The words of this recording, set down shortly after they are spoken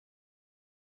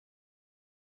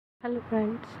Hello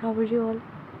friends, how are you all?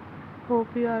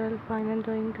 Hope you are all fine and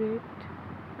doing great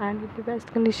and in the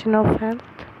best condition of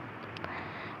health.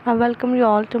 I welcome you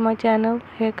all to my channel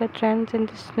Haircut Trends in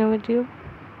this new video.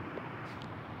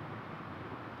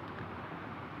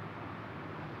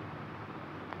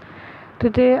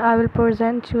 Today I will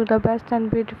present you the best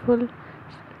and beautiful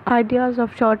ideas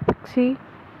of short pixie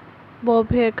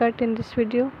bob haircut in this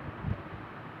video.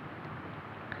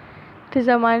 These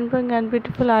are mind-blowing and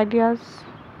beautiful ideas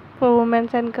for women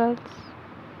and girls.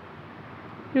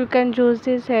 You can use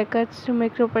these haircuts to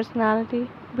make your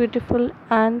personality beautiful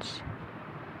and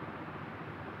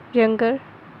younger.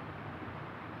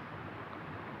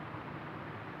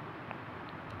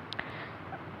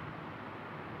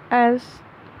 As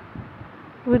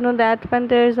we know that when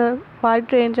there is a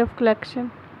wide range of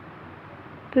collection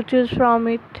to choose from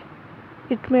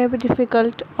it may be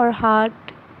difficult or hard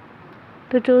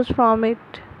to choose from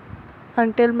it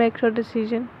until make your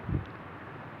decision.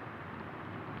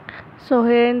 So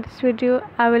here in this video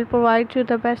I will provide you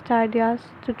the best ideas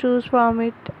to choose from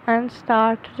it and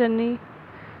start a journey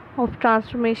of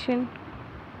transformation.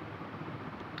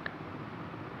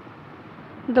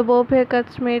 The bob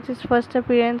haircuts made its first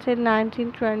appearance in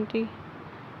 1920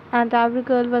 and every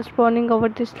girl was fawning over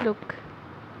this look.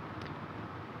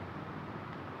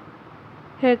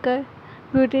 Haircut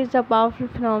beauty is a powerful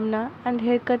phenomena, and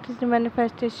haircut is the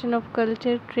manifestation of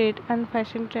culture, trade, and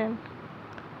fashion trend.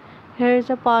 Hair is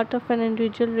a part of an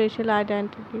individual racial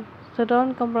identity, so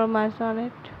don't compromise on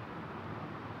it.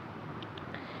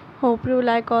 Hope you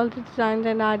like all the designs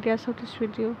and ideas of this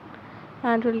video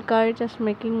and will encourage us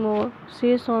making more.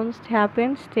 See you soon. Stay happy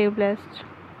and stay blessed.